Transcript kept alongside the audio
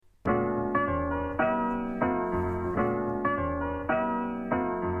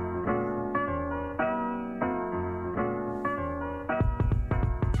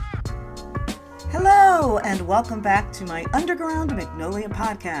and welcome back to my Underground Magnolia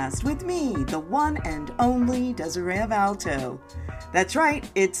podcast with me, the one and only Desiree Valto. That's right,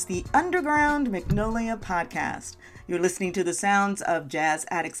 it's the Underground Magnolia podcast. You're listening to the sounds of Jazz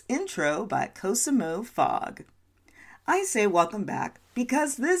Addict's intro by Cosimo Fogg. I say welcome back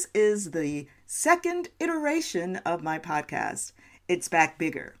because this is the second iteration of my podcast. It's back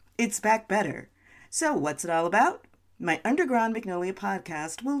bigger. It's back better. So what's it all about? My Underground Magnolia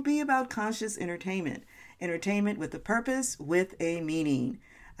podcast will be about conscious entertainment. Entertainment with a purpose, with a meaning.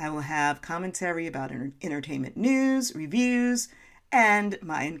 I will have commentary about entertainment news, reviews, and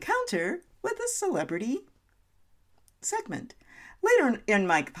my encounter with a celebrity segment. Later in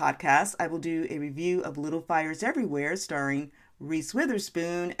my podcast, I will do a review of Little Fires Everywhere starring Reese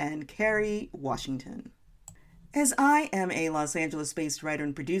Witherspoon and Kerry Washington. As I am a Los Angeles-based writer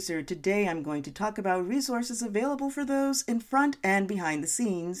and producer, today I'm going to talk about resources available for those in front and behind the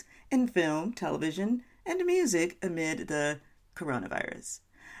scenes in film, television, and music amid the coronavirus.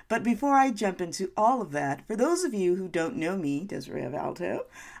 But before I jump into all of that, for those of you who don't know me, Desiree Valto,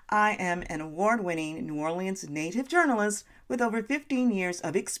 I am an award-winning New Orleans native journalist with over 15 years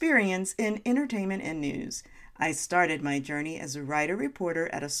of experience in entertainment and news. I started my journey as a writer-reporter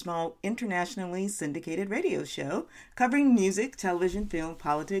at a small internationally syndicated radio show covering music, television, film,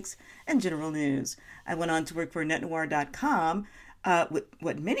 politics, and general news. I went on to work for NetNoir.com,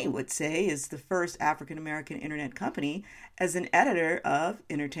 what many would say is the first African-American internet company, as an editor of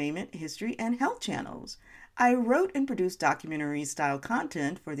entertainment, history, and health channels. I wrote and produced documentary-style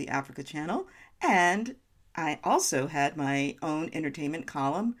content for the Africa Channel, and I also had my own entertainment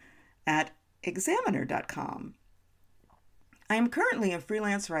column at Examiner.com. I am currently a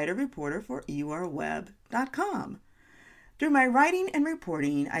freelance writer-reporter for urweb.com. Through my writing and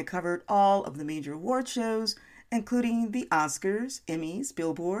reporting, I covered all of the major award shows, including the Oscars, Emmys,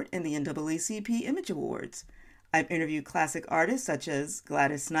 Billboard, and the NAACP Image Awards. I've interviewed classic artists such as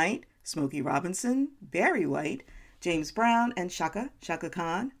Gladys Knight, Smokey Robinson, Barry White, James Brown, and Chaka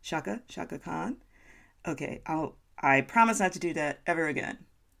Khan. Okay, I promise not to do that ever again.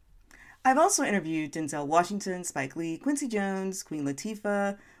 I've also interviewed Denzel Washington, Spike Lee, Quincy Jones, Queen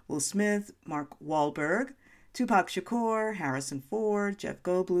Latifah, Will Smith, Mark Wahlberg, Tupac Shakur, Harrison Ford, Jeff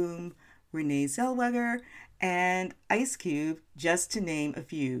Goldblum, Renee Zellweger, and Ice Cube, just to name a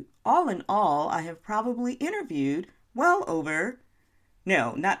few. All in all, I have probably interviewed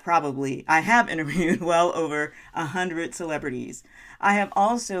I have interviewed well over 100 celebrities. I have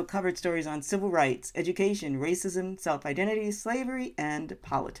also covered stories on civil rights, education, racism, self-identity, slavery, and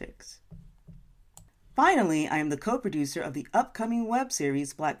politics. Finally, I am the co-producer of the upcoming web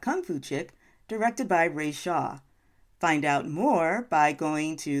series Black Kung Fu Chick, directed by Ray Shaw. Find out more by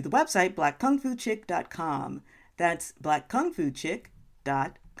going to the website blackkungfuchick.com. That's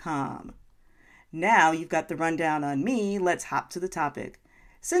blackkungfuchick.com. Now you've got the rundown on me, let's hop to the topic.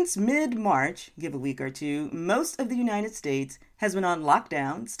 Since mid-March, give a week or two, most of the United States has been on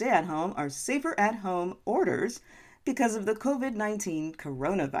lockdown, stay-at-home, or safer-at-home orders because of the COVID-19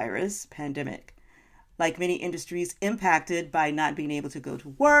 coronavirus pandemic. Like many industries impacted by not being able to go to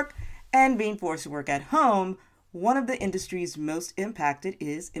work and being forced to work at home, one of the industries most impacted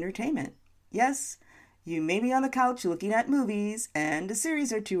is entertainment. Yes, you may be on the couch looking at movies and a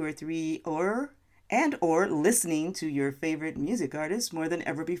series or two or three, or listening to your favorite music artists more than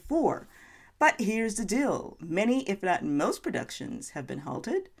ever before. But here's the deal. Many, if not most, productions have been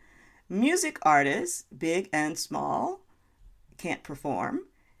halted. Music artists, big and small, can't perform.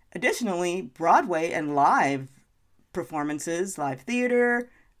 Additionally, Broadway and live performances, live theater,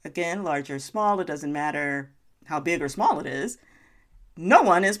 again, large or small, it doesn't matter how big or small it is, no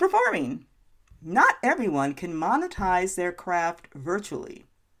one is performing. Not everyone can monetize their craft virtually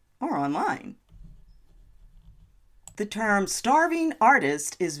or online. The term starving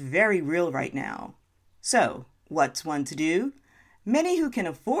artist is very real right now. So, what's one to do? Many who can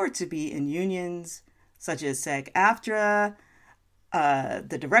afford to be in unions, such as SAG-AFTRA,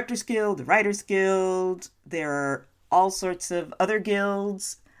 the Directors Guild, the Writers Guild, there are all sorts of other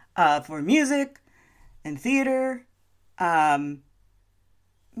guilds for music and theater.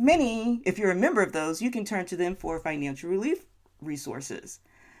 Many, if you're a member of those, you can turn to them for financial relief resources.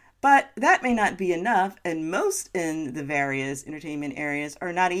 But that may not be enough, and most in the various entertainment areas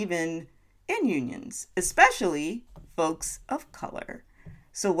are not even in unions, especially folks of color.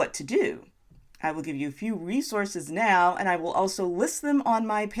 So what to do? I will give you a few resources now, and I will also list them on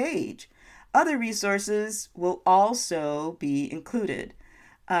my page. Other resources will also be included.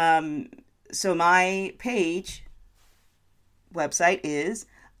 So my page website is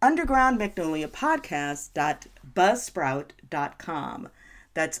undergroundmagnoliapodcast.buzzsprout.com.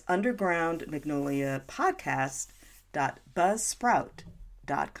 That's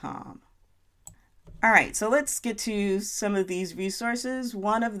undergroundmagnoliapodcast.buzzsprout.com. All right, so let's get to some of these resources.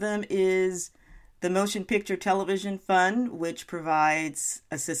 One of them is the Motion Picture Television Fund, which provides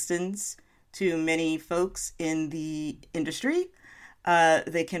assistance to many folks in the industry.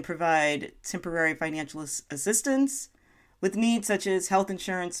 They can provide temporary financial assistance with needs such as health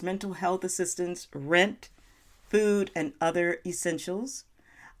insurance, mental health assistance, rent, food, and other essentials.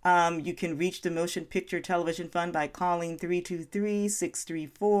 You can reach the Motion Picture Television Fund by calling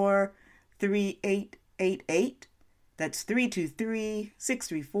 323-634-3888. That's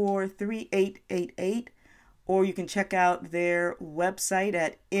 323-634-3888. Or you can check out their website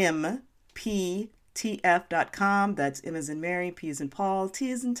at mptf.com. That's M as in Mary, P as in Paul,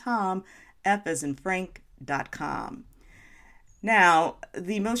 T as in Tom, F as in Frank.com. Now,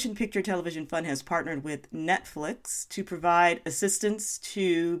 the Motion Picture Television Fund has partnered with Netflix to provide assistance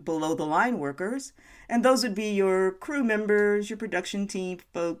to below-the-line workers, and those would be your crew members, your production team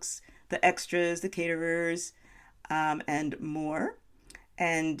folks, the extras, the caterers, and more.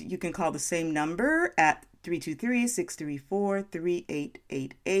 And you can call the same number at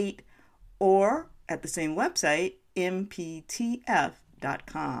 323-634-3888 or at the same website, mptf.com.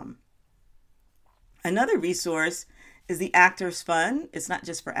 Another resource is the Actors Fund. It's not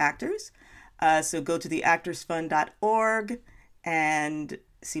just for actors. So go to theactorsfund.org and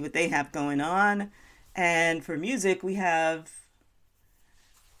see what they have going on. And for music, we have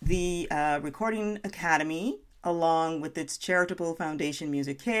the Recording Academy, along with its charitable foundation,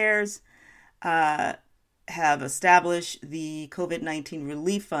 Music Cares, have established the COVID-19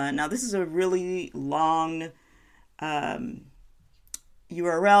 Relief Fund. Now, this is a really long URL,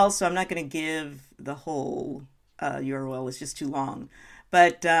 so I'm not going to give the whole URL. It's just too long.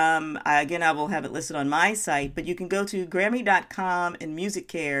 But again, I will have it listed on my site. But you can go to Grammy.com and Music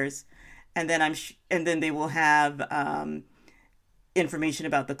Cares, and then and then they will have information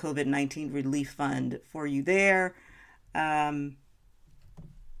about the COVID-19 Relief Fund for you there. And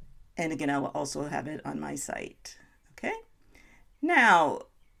again, I will also have it on my site. Okay. Now,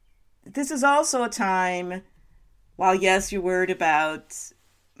 this is also a time, while yes, you're worried about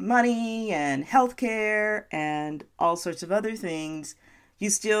money and healthcare and all sorts of other things, you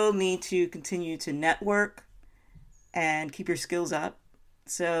still need to continue to network and keep your skills up.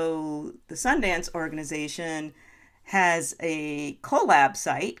 So the Sundance organization has a collab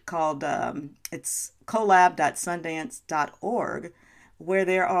site called it's collab.sundance.org, where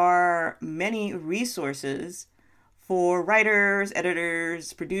there are many resources for writers,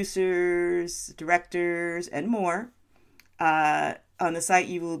 editors, producers, directors, and more. On the site,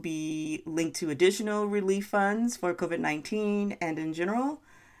 you will be linked to additional relief funds for COVID-19 and in general.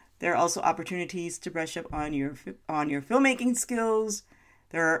 There are also opportunities to brush up on your filmmaking skills.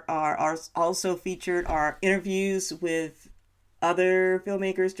 There are also featured are interviews with other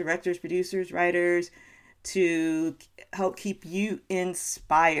filmmakers, directors, producers, writers to help keep you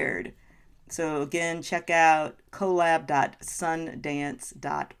inspired. So again, check out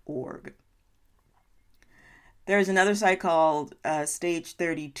collab.sundance.org. There's another site called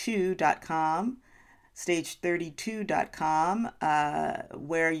stage32.com, stage32.com,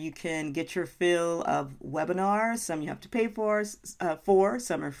 where you can get your fill of webinars. Some you have to pay for,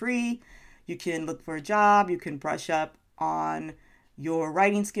 some are free. You can look for a job. You can brush up on your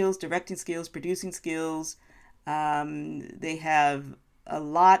writing skills, directing skills, producing skills. They have a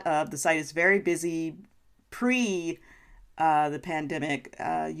lot of, the site is very busy. The pandemic,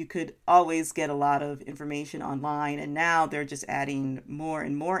 you could always get a lot of information online, and now they're just adding more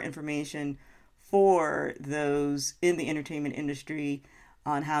and more information for those in the entertainment industry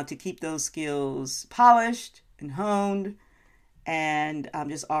on how to keep those skills polished and honed, and I'm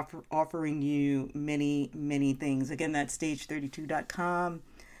just offering you many things. Again, that's stage32.com,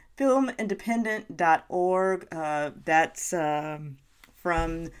 filmindependent.org. That's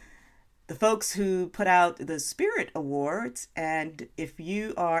from the folks who put out the Spirit Awards, and if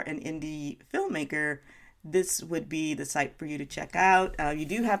you are an indie filmmaker, this would be the site for you to check out. You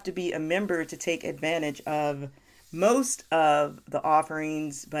do have to be a member to take advantage of most of the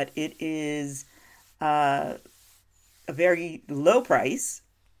offerings, but it is a very low price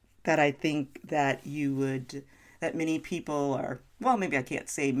that I think that that many people are, well, maybe I can't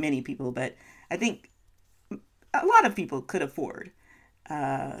say many people, but I think a lot of people could afford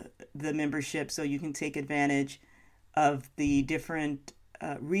the membership, so you can take advantage of the different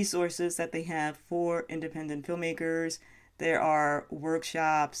resources that they have for independent filmmakers. There are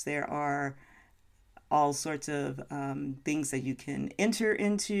workshops, there are all sorts of things that you can enter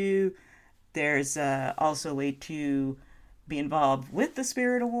into. There's also a way to be involved with the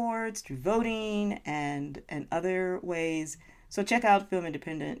Spirit Awards through voting and other ways. So check out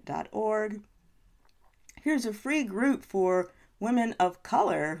filmindependent.org. Here's a free group for women of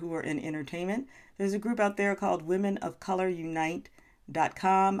color who are in entertainment. There's a group out there called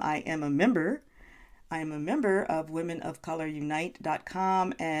womenofcolorunite.com. I am a member of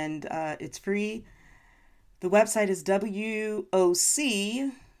womenofcolorunite.com, and it's free. The website is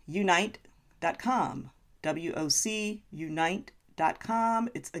WOCUnite.com. WOCUnite.com.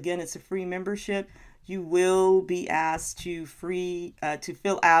 It's a free membership. You will be asked to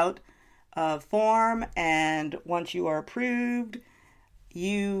fill out a form, and once you are approved,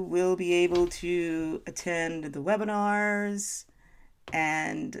 you will be able to attend the webinars,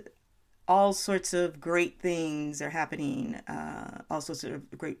 and all sorts of great things are happening, all sorts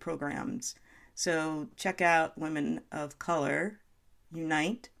of great programs. So check out Women of Color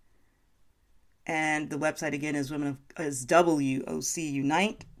Unite, and the website again is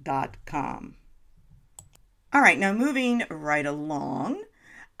WOCUnite.com. All right, now moving right along.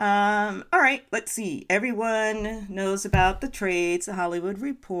 All right, let's see. Everyone knows about the trades, The Hollywood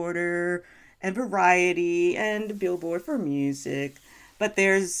Reporter, and Variety, and Billboard for Music. But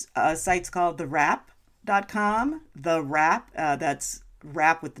there's sites called TheWrap.com. The Wrap, that's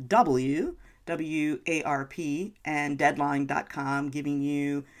Wrap with the W, WARP, and Deadline.com, giving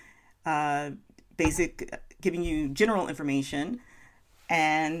you general information,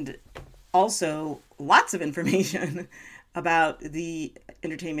 and also lots of information about the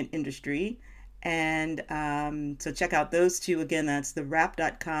entertainment industry. And so check out those two. Again, that's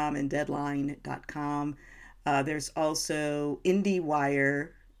TheWrap.com and Deadline.com. There's also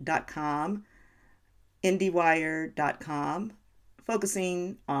IndieWire.com,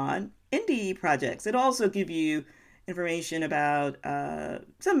 focusing on indie projects. It also gives you information about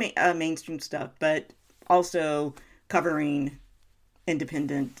some mainstream stuff, but also covering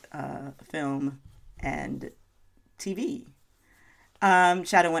independent film and TV.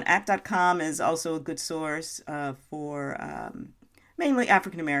 ShadowAndAct.com is also a good source for mainly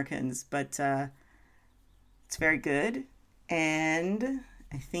African Americans, but it's very good. And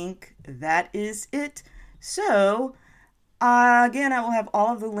I think that is it. So, again, I will have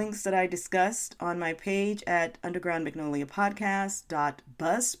all of the links that I discussed on my page at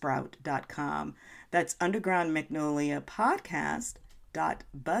undergroundmagnoliapodcast.buzzsprout.com. That's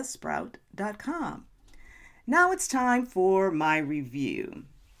undergroundmagnoliapodcast.buzzsprout.com. Now it's time for my review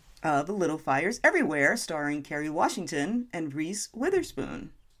of Little Fires Everywhere, starring Kerry Washington and Reese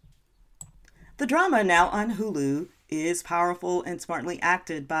Witherspoon. The drama, now on Hulu, is powerful and smartly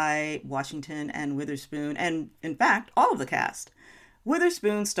acted by Washington and Witherspoon, and in fact, all of the cast.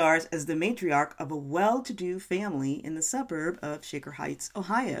 Witherspoon stars as the matriarch of a well-to-do family in the suburb of Shaker Heights,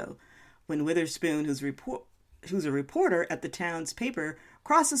 Ohio. When Witherspoon, who's a reporter at the town's paper,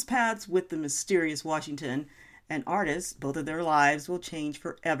 crosses paths with the mysterious Washington, an artist, both of their lives will change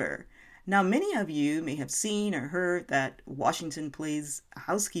forever. Now, many of you may have seen or heard that Washington plays a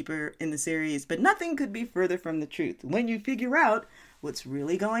housekeeper in the series, but nothing could be further from the truth. When you figure out what's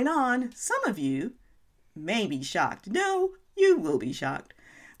really going on, some of you may be shocked. No, you will be shocked.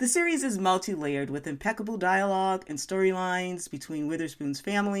 The series is multi-layered with impeccable dialogue and storylines between Witherspoon's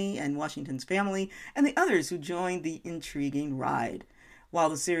family and Washington's family and the others who joined the intriguing ride. While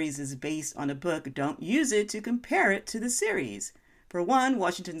the series is based on a book, don't use it to compare it to the series. For one,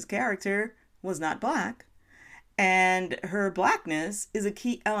 Washington's character was not black, and her blackness is a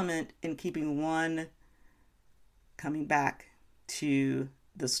key element in keeping one coming back to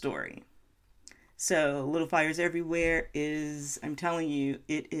the story. So Little Fires Everywhere is, I'm telling you,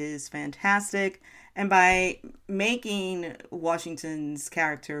 it is fantastic. And by making Washington's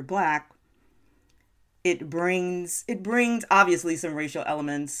character black, it brings obviously some racial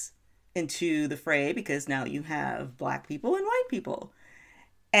elements into the fray, because now you have black people and white people.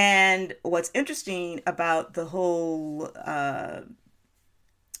 And what's interesting about the whole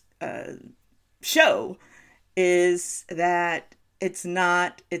show is that it's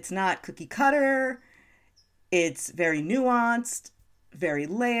not cookie cutter. It's very nuanced, very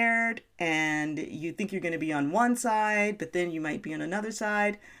layered, and you think you're going to be on one side, but then you might be on another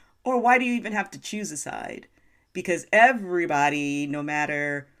side. Or why do you even have to choose a side? Because everybody, no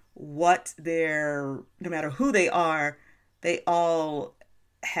matter who they are, they all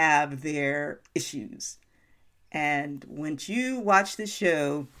have their issues. And once you watch the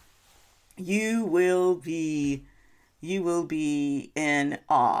show, you will be in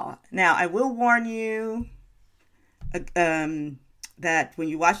awe. Now, I will warn you that when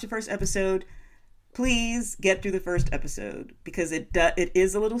you watch the first episode, please get through the first episode, because it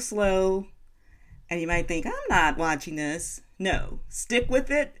is a little slow, And you might think, I'm not watching this. No, stick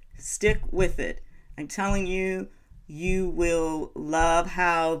with it. Stick with it. I'm telling you, you will love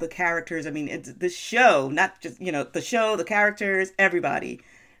how the characters, I mean, it's the show, not just, the show, the characters, everybody.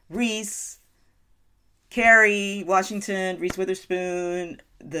 Reese, Kerry Washington, Reese Witherspoon,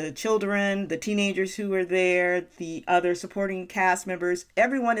 the children, the teenagers who are there, the other supporting cast members,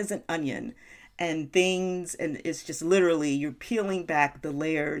 everyone is an onion. And it's just literally, you're peeling back the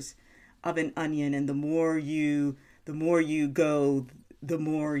layers of an onion, and the more you go, the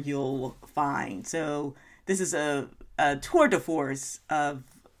more you'll find. So this is a tour de force of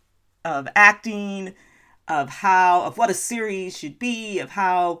acting, of what a series should be, of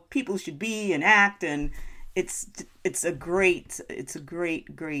how people should be and act, and it's a great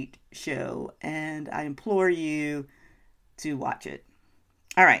show, and I implore you to watch it.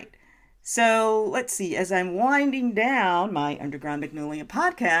 All right. So let's see, as I'm winding down my Underground Magnolia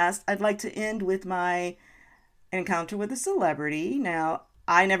podcast, I'd like to end with my encounter with a celebrity. Now,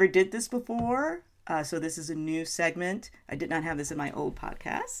 I never did this before, so this is a new segment. I did not have this in my old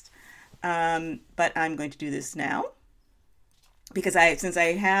podcast, but I'm going to do this now because since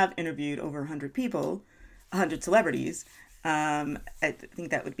I have interviewed over 100 people, 100 celebrities, I think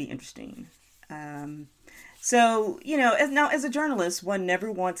that would be interesting. So, as a journalist, one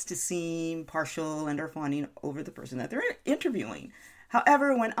never wants to seem partial and or fawning over the person that they're interviewing.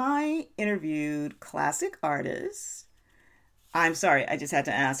 However, when I interviewed classic artists, I'm sorry, I just had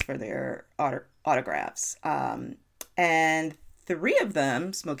to ask for their autographs. And 3 of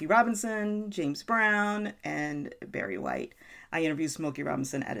them, Smokey Robinson, James Brown, and Barry White. I interviewed Smokey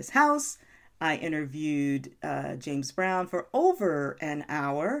Robinson at his house. I interviewed James Brown for over an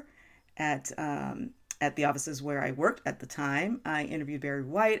hour at the offices where I worked at the time. I interviewed Barry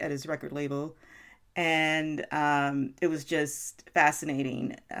White at his record label, and it was just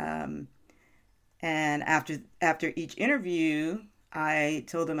fascinating. And after each interview, I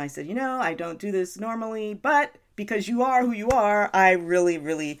told him, I said, I don't do this normally, but because you are who you are, I really,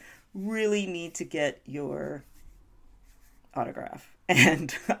 really, really need to get your autograph.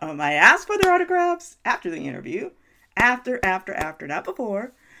 And I asked for their autographs after the interview, after, not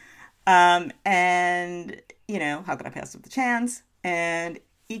before. And, how could I pass up the chance? And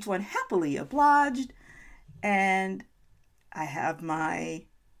each one happily obliged. And I have my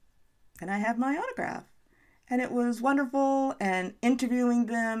autograph. And it was wonderful. And interviewing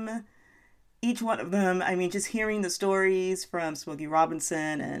them, each one of them, I mean, just hearing the stories from Smokey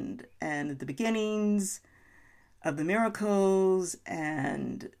Robinson and the beginnings of the Miracles,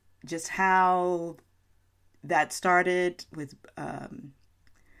 and just how that started with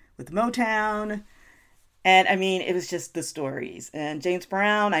Motown. And I mean, it was just the stories. And James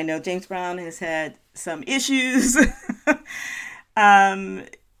Brown, I know James Brown has had some issues, some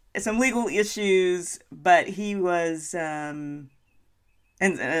legal issues, but he was, and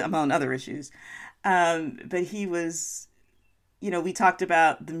among other issues, but he was, we talked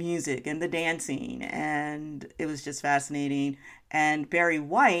about the music and the dancing, and it was just fascinating. And Barry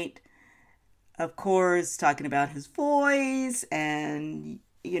White, of course, talking about his voice and,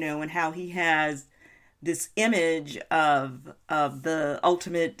 and how he has this image of the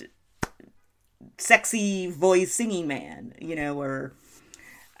ultimate sexy voice singing man, or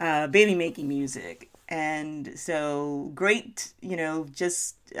baby making music. And so great,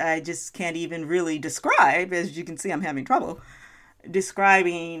 I just can't even really describe, as you can see, I'm having trouble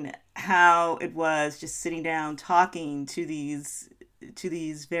describing how it was just sitting down talking to these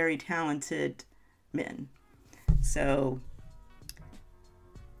very talented men. So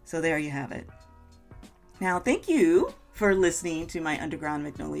there you have it. Now, thank you for listening to my Underground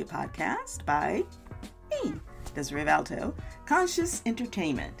Magnolia podcast by me, Desiree Valto, Conscious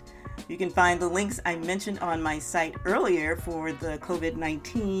Entertainment. You can find the links I mentioned on my site earlier for the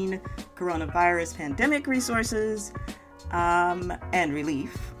COVID-19 coronavirus pandemic resources and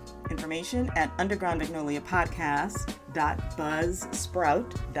relief information at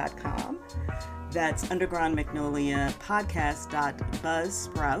undergroundmagnoliapodcast.buzzsprout.com. That's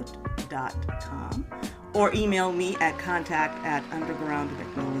undergroundmagnoliapodcast.buzzsprout.com. Or email me at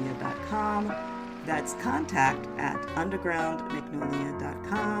contact@undergroundmagnolia.com. That's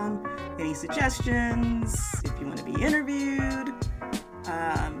contact@undergroundmagnolia.com. Any suggestions, if you want to be interviewed,